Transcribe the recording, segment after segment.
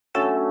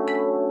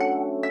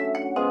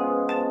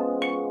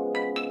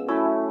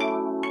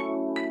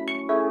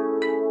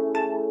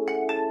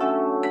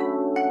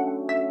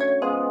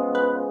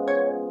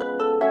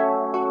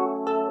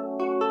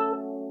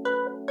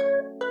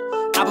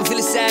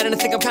starting to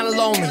think I'm kinda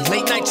lonely.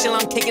 Late night chill,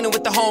 I'm kicking it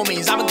with the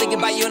homies. I've been thinking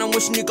about you and I'm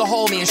wishing you could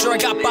hold me. And sure I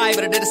got by,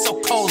 but I did it so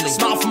coldly.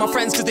 Smile for my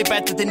friends cause they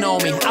bet that they know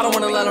me. I don't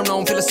wanna let them know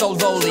I'm feeling so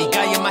lowly.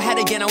 Got you in my head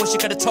again, I wish you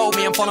could've told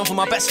me. I'm falling for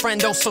my best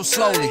friend, oh so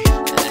slowly.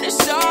 And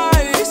it's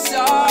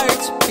hard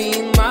to be